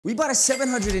We bought a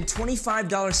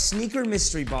 $725 sneaker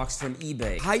mystery box from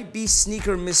eBay. Hypebeast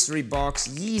sneaker mystery box,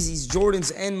 Yeezys,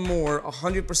 Jordans, and more,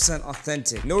 100%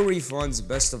 authentic. No refunds,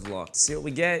 best of luck. See what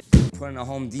we get? Put in a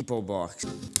Home Depot box.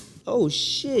 Oh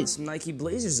shit, some Nike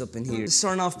Blazers up in here. It's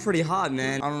starting off pretty hot,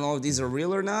 man. I don't know if these are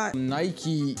real or not.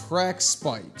 Nike track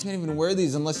spike. You can't even wear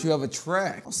these unless you have a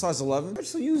track. I'm size 11. I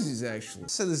still use these actually. I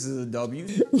said this is a W.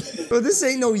 Bro, this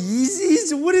ain't no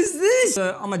Yeezys. What is this?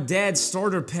 I'm a dad's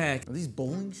starter pack. Are these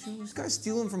bowling shoes? This guy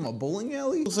stealing from a bowling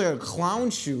alley? Looks like a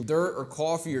clown shoe. Dirt or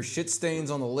coffee or shit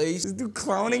stains on the lace. This dude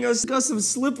clowning us. Got some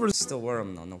slippers. Still wear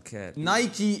them though, no cap.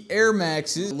 Nike Air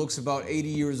Maxes. Looks about 80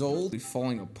 years old. They're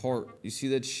falling apart. You see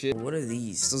that shit? What are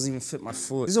these? This doesn't even fit my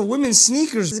foot. These are women's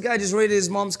sneakers. This guy just raided his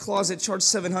mom's closet, charged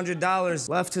 $700,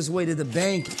 left his way to the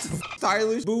bank.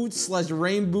 Stylish boots /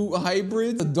 rain boot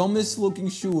hybrid. The dumbest looking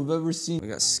shoe I've ever seen. We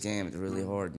got scammed really hard.